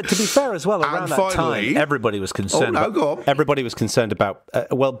 Yeah, but to be fair as well, around that time, everybody was concerned. Everybody was concerned about.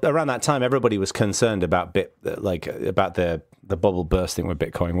 Around that time, everybody was concerned about about the bubble bursting with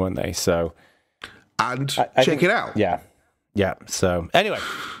Bitcoin, weren't they? So, and I check it out. Yeah. So anyway,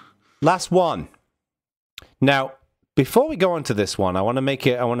 last one. Now, before we go on to this one, I want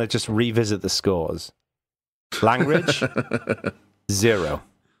to just revisit the scores. Langridge 0.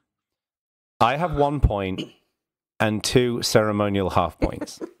 I have 1 point. And 2 ceremonial half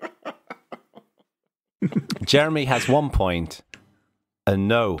points. Jeremy has 1 point and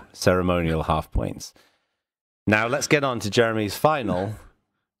no ceremonial half points. Now let's get on to Jeremy's final,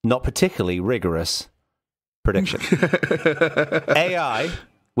 not particularly rigorous prediction. AI,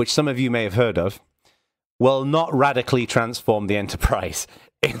 which some of you may have heard of, will not radically transform the enterprise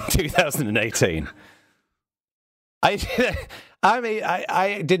in 2018.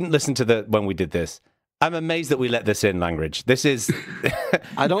 I didn't listen to when we did this. I'm amazed that we let this in, Langridge. This is...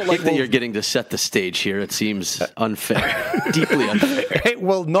 I don't like that you're getting to set the stage here. It seems unfair, deeply unfair. It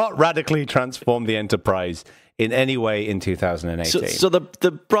will not radically transform the enterprise in any way in 2018. So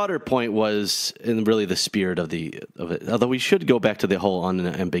the broader point was, in really the spirit of it, although we should go back to the whole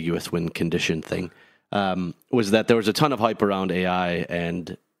unambiguous win condition thing, was that there was a ton of hype around AI,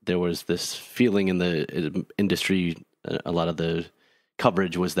 and there was this feeling in the industry, a lot of the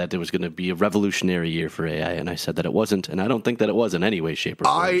coverage was that there was going to be a revolutionary year for AI, and I said that it wasn't, and I don't think that it was in any way, shape, or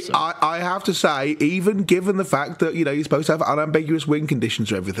form. I have to say, even given the fact that you're supposed to have unambiguous win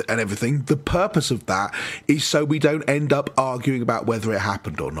conditions and everything, the purpose of that is so we don't end up arguing about whether it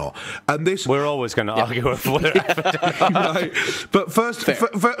happened or not. And this we're always going to argue over whether it happened. Right. But first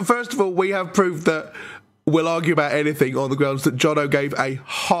of all, we have proved that. We'll argue about anything on the grounds that Jono gave a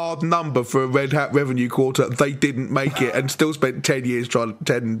hard number for a Red Hat revenue quarter. They didn't make it and still spent 10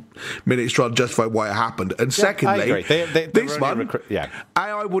 minutes trying to justify why it happened. And secondly, I agree. This one,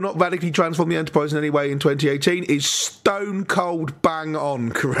 AI will not radically transform the enterprise in any way in 2018 is stone cold bang on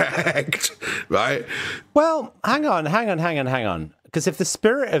correct, right? Well, hang on. Because if the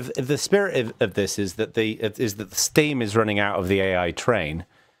spirit of this is that the steam is running out of the AI train.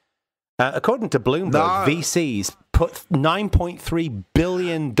 According to Bloomberg, VCs put $9.3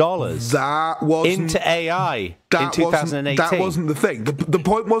 billion into AI in 2018. That wasn't the thing. The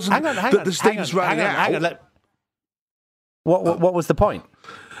point wasn't that the steam's running out. What was the point?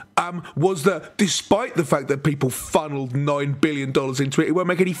 Was that despite the fact that people funneled $9 billion into it, it won't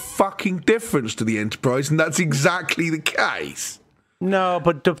make any fucking difference to the enterprise, and that's exactly the case. No,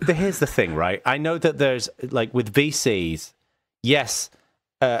 but here's the thing, right? I know that there's, with VCs, yes...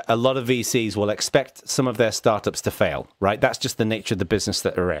 a lot of VCs will expect some of their startups to fail, right? That's just the nature of the business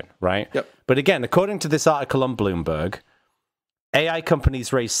that they're in, right? Yep. But again, according to this article on Bloomberg, AI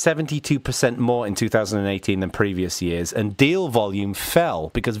companies raised 72% more in 2018 than previous years, and deal volume fell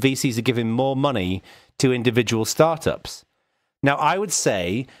because VCs are giving more money to individual startups. Now, I would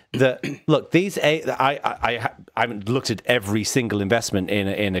say that, look, I haven't looked at every single investment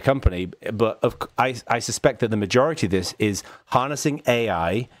in a company, but I suspect that the majority of this is harnessing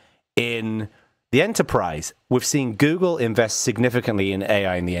AI in the enterprise. We've seen Google invest significantly in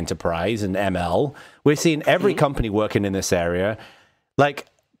AI in the enterprise and ML. We've seen every company working in this area.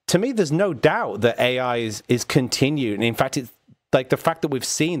 To me, there's no doubt that AI is continuing. In fact, it's the fact that we've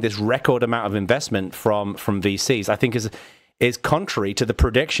seen this record amount of investment from VCs, I think is contrary to the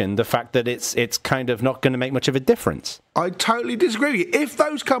prediction, the fact that it's kind of not going to make much of a difference. I totally disagree with you. If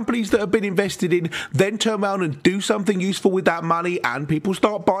those companies that have been invested in then turn around and do something useful with that money and people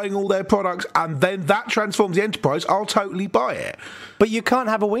start buying all their products and then that transforms the enterprise, I'll totally buy it. But you can't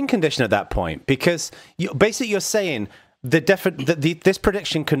have a win condition at that point because you're saying, this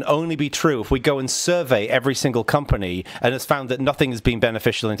prediction can only be true if we go and survey every single company and it's found that nothing has been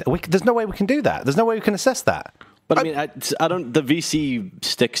beneficial. There's no way we can do that. There's no way we can assess that. But I mean, I don't. The VC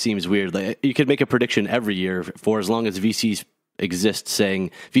stick seems weird. Like, you could make a prediction every year for as long as VCs exist,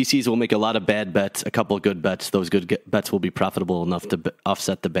 saying VCs will make a lot of bad bets, a couple of good bets. Those good bets will be profitable enough to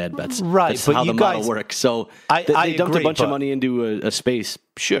offset the bad bets. Right, that's how the model works. So they dumped a bunch of money into a space.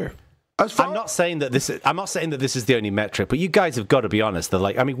 Sure. I'm not saying that this is the only metric, but you guys have got to be honest. They're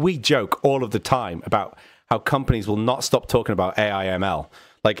like, I mean, we joke all of the time about how companies will not stop talking about AI, ML.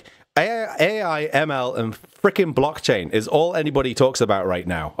 Like AI, ML, and freaking blockchain is all anybody talks about right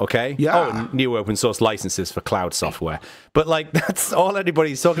now. Okay. Yeah. Oh, and new open source licenses for cloud software, but like that's all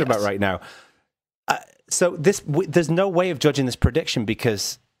anybody's talking about right now. So there's no way of judging this prediction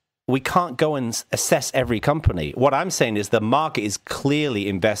because we can't go and assess every company. What I'm saying is the market is clearly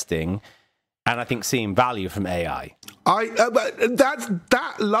investing and I think seeing value from AI.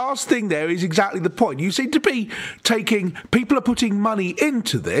 That last thing there is exactly the point. You seem to be people are putting money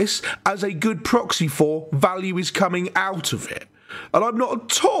into this as a good proxy for value is coming out of it. And I'm not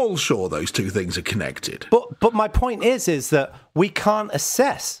at all sure those two things are connected. But my point is that we can't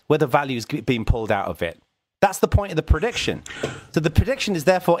assess whether value is being pulled out of it. That's the point of the prediction. So the prediction is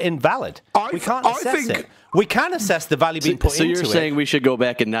therefore invalid. We can't assess it. We can assess the value being put into it. So you're saying we should go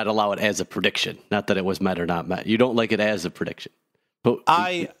back and not allow it as a prediction, not that it was met or not met. You don't like it as a prediction. But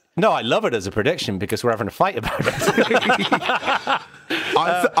I love it as a prediction because we're having a fight about it.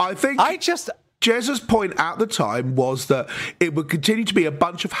 I think Jez's point at the time was that it would continue to be a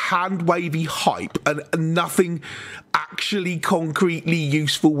bunch of hand-wavy hype and nothing actually concretely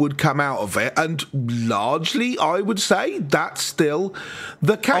useful would come out of it. And largely, I would say that's still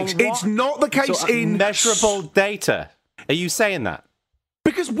the case. It's not the case in measurable data. Are you saying that?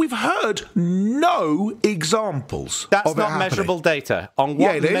 Because we've heard no examples. That's of not measurable data. On what?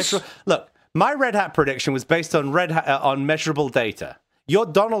 Yeah, it is. Look, my Red Hat prediction was based on on measurable data. Your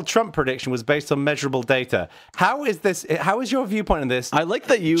Donald Trump prediction was based on measurable data. How is your viewpoint on this? I like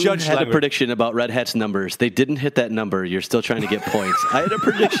that you had a prediction about Red Hat's numbers. They didn't hit that number. You're still trying to get points. I had a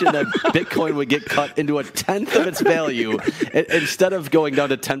prediction that Bitcoin would get cut into 1/10 of its value. Instead of going down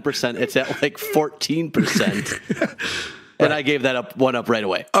to 10%, it's at like 14%. And I gave that one up right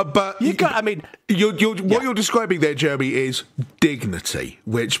away. But what you're describing there, Jeremy, is dignity,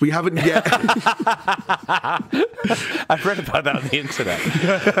 which we haven't yet. I've read about that on the internet.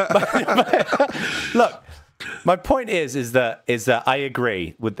 Look, my point is that I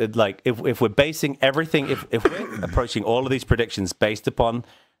agree with if we're basing everything, if we're approaching all of these predictions based upon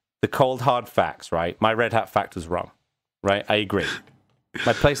the cold hard facts, right? My Red Hat fact was wrong, right? I agree.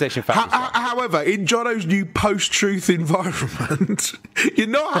 My PlayStation fact was wrong. However, in Jono's new post-truth environment, you're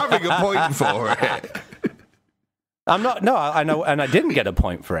not having a point for it. I'm not. No, I know, and I didn't get a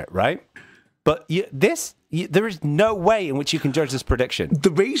point for it, right? But there is no way in which you can judge this prediction.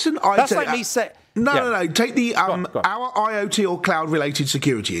 The reason that's like me saying no. Take the our IoT or cloud-related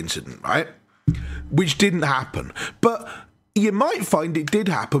security incident, right? Which didn't happen, but. You might find it did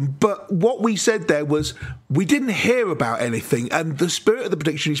happen, but what we said there was we didn't hear about anything, and the spirit of the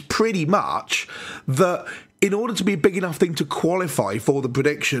prediction is pretty much that in order to be a big enough thing to qualify for the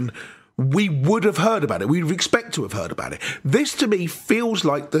prediction, we would have heard about it. We would expect to have heard about it. This, to me, feels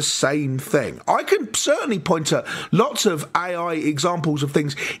like the same thing. I can certainly point to lots of AI examples of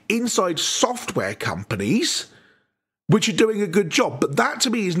things inside software companies which are doing a good job, but that to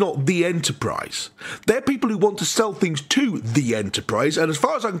me is not the enterprise. They're people who want to sell things to the enterprise, and as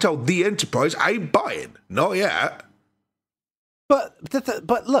far as I can tell, the enterprise ain't buying. Not yet. But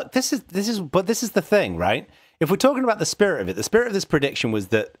look, this is the thing, right? If we're talking about the spirit of it, the spirit of this prediction was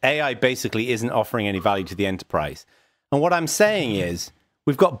that AI basically isn't offering any value to the enterprise. And what I'm saying is,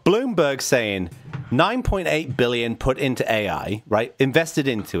 we've got Bloomberg saying 9.8 billion put into AI, right? Invested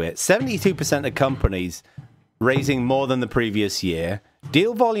into it. 72% of companies raising more than the previous year,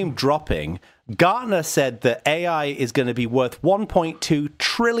 deal volume dropping. Gartner said that AI is going to be worth $1.2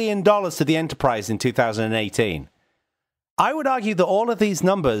 trillion to the enterprise in 2018. I would argue that all of these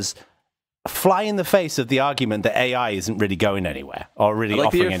numbers fly in the face of the argument that AI isn't really going anywhere or really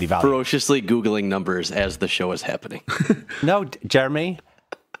offering any value. Ferociously Googling numbers as the show is happening. No, Jeremy,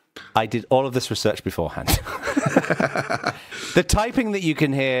 I did all of this research beforehand. The typing that you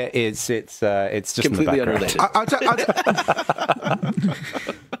can hear it's just completely unrelated.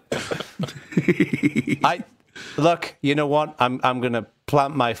 Look, you know what? I'm going to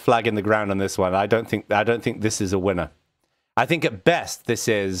plant my flag in the ground on this one. I don't think this is a winner. I think at best this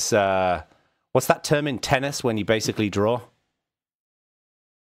is what's that term in tennis when you basically draw?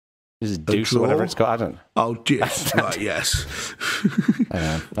 This is Deuce or whatever it's called. I don't know. Oh, Deuce. Right, yes.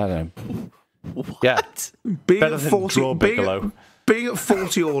 I don't know. What? Yeah. Being Better at than 40, draw Bigelow. being at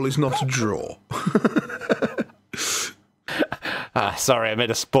 40 all is not a draw. Sorry, I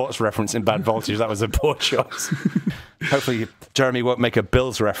made a sports reference in Bad Voltage. That was a poor choice. Hopefully, Jeremy won't make a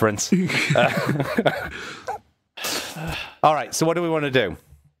Bills reference. All right, so what do we want to do?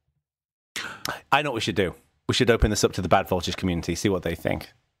 I know what we should do. We should open this up to the Bad Voltage community, see what they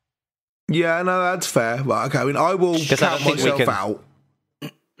think. Yeah, no, that's fair. Right, okay, I mean, I will count myself out.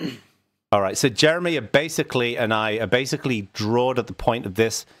 All right, so Jeremy and I are basically drawed at the point of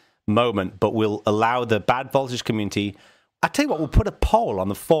this moment, but we'll allow the Bad Voltage community. I tell you what, we'll put a poll on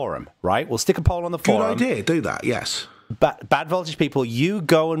the forum, right? We'll stick a poll on the forum. Good idea, do that, yes. Bad Voltage people, you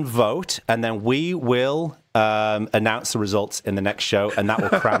go and vote, and then we will announce the results in the next show, and that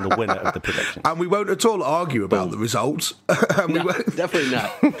will crown the winner of the prediction. And we won't at all argue about the results. No, definitely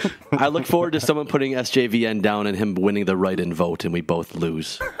not. I look forward to someone putting SJVN down and him winning the write-in vote, and we both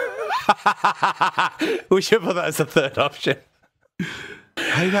lose. We should put that as a third option.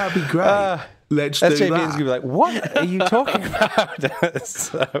 Hey, that'd be great. Let's do SJVN's that. going to be like, what are you talking about?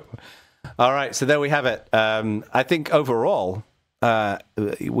 So, all right, so there we have it. I think overall, how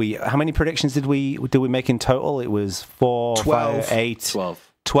many predictions did we make in total? It was 4, 12. 5, 8,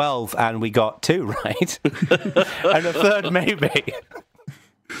 12, and we got 2 right, and a third maybe.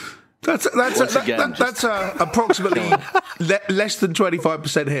 That's approximately less than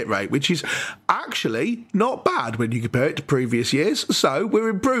 25% hit rate, which is actually not bad when you compare it to previous years. So we're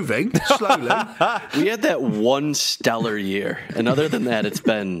improving slowly. We had that one stellar year, and other than that, it's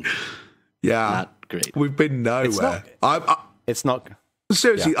been not great. We've been nowhere. It's not.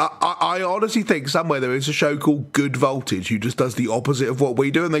 Seriously, yeah. I honestly think somewhere there is a show called Good Voltage who just does the opposite of what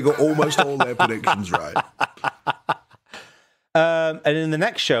we do, and they got almost all their predictions right. And in the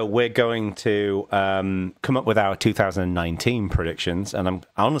next show, we're going to come up with our 2019 predictions, and I'm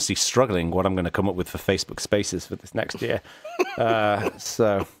honestly struggling what I'm going to come up with for Facebook Spaces for this next year.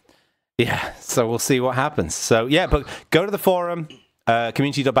 So we'll see what happens. So yeah, but go to the forum,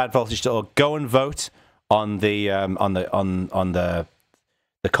 community.badvoltage.org. Go and vote on the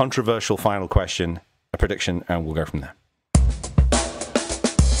controversial final question, a prediction, and we'll go from there.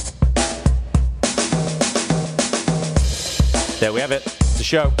 There we have it. It's a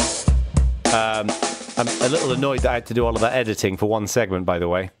show. I'm a little annoyed that I had to do all of that editing for one segment, by the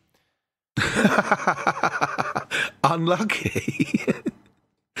way. Unlucky.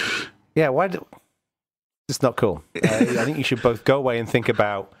 Yeah, why? It's not cool. I think you should both go away and think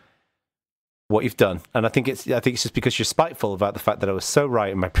about what you've done. And I think it's just because you're spiteful about the fact that I was so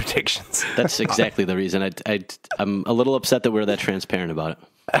right in my predictions. That's exactly the reason. I'm a little upset that we're that transparent about it.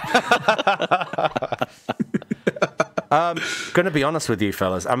 I'm going to be honest with you,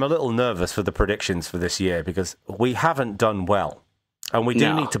 fellas. I'm a little nervous for the predictions for this year because we haven't done well. And we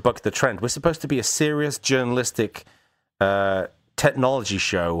do need to buck the trend. We're supposed to be a serious journalistic technology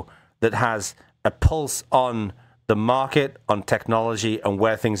show that has a pulse on the market, on technology, and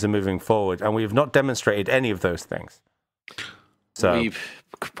where things are moving forward. And we have not demonstrated any of those things. So we've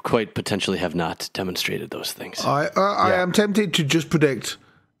quite potentially have not demonstrated those things. I am tempted to just predict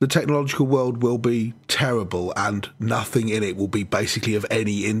the technological world will be terrible and nothing in it will be basically of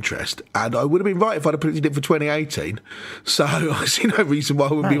any interest. And I would have been right if I'd have predicted it for 2018. So I see no reason why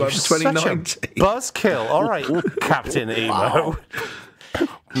I wouldn't be right for 2019. Buzzkill. All right, Captain Emo. Wow.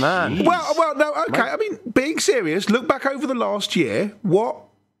 Man. Well, no, okay. I mean, being serious, look back over the last year. What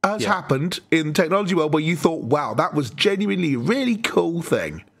has happened in the technology world where you thought, wow, that was genuinely a really cool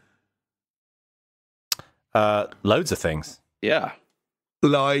thing? Loads of things. Yeah.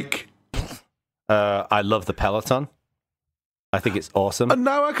 Like, I love the Peloton. I think it's awesome.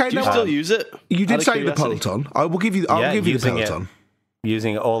 No, okay. Do you still use it? You did say the Peloton. I will give you. I'll give you the Peloton.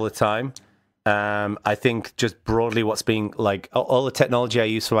 Using it all the time. I think just broadly, what's being like all the technology I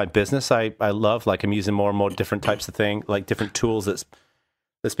use for my business, I love. Like I'm using more and more different types of thing, like different tools. That's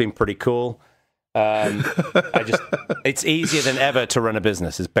been pretty cool. It's easier than ever to run a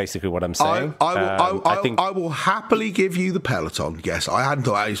business is basically what I'm saying. I will happily give you the Peloton. Yes, I hadn't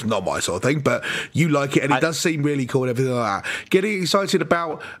thought it's not my sort of thing, but you like it and it does seem really cool and everything like that. Getting excited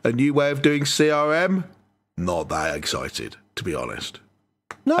about a new way of doing CRM? Not that excited, to be honest.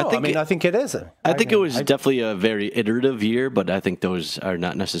 No, I think it is. I think it was definitely a very iterative year, but I think those are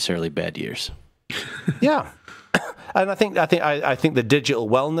not necessarily bad years. Yeah. And I think the digital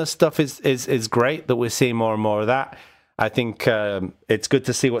wellness stuff is great that we're seeing more and more of that. I think it's good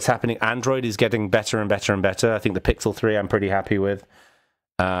to see what's happening. Android is getting better and better and better. I think the Pixel 3 I'm pretty happy with.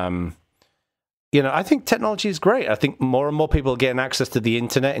 I think technology is great. I think more and more people are getting access to the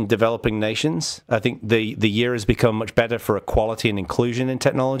internet in developing nations. I think the year has become much better for equality and inclusion in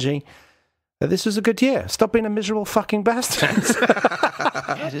technology. This was a good year. Stop being a miserable fucking bastard.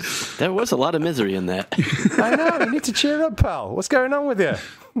 There was a lot of misery in that. I know. You need to cheer up, pal. What's going on with you?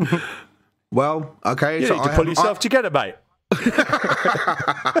 Well, okay. You need to pull yourself together, mate.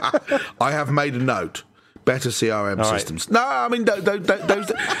 I have made a note. Better CRM systems. No, I mean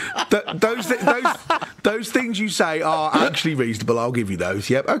those things you say are actually reasonable. I'll give you those.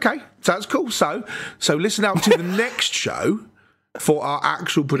 Yep. Okay. Sounds cool. So listen out to the next show for our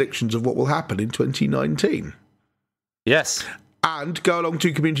actual predictions of what will happen in 2019. Yes. And go along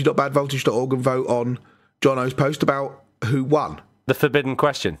to community.badvoltage.org and vote on Jono's post about who won. The forbidden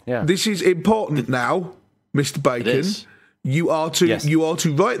question. Yeah. This is important now, Mr. Bacon. You are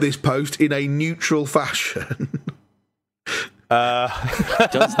to write this post in a neutral fashion.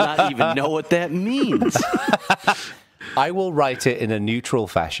 Does not even know what that means. I will write it in a neutral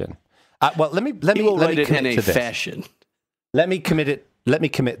fashion. Well, let me write it in a to this. fashion. Let me commit it. Let me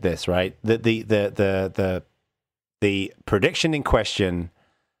commit this. Right. The prediction in question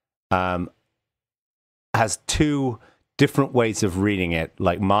has two different ways of reading it.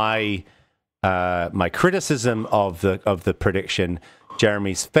 Like my criticism of the prediction,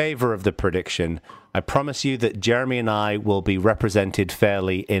 Jeremy's favor of the prediction. I promise you that Jeremy and I will be represented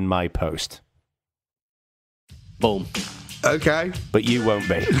fairly in my post. Boom. Okay. But you won't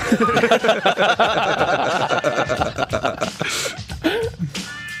be.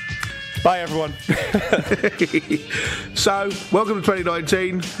 Bye, everyone. So, welcome to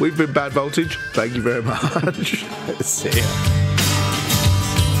 2019. We've been Bad Voltage. Thank you very much. See ya.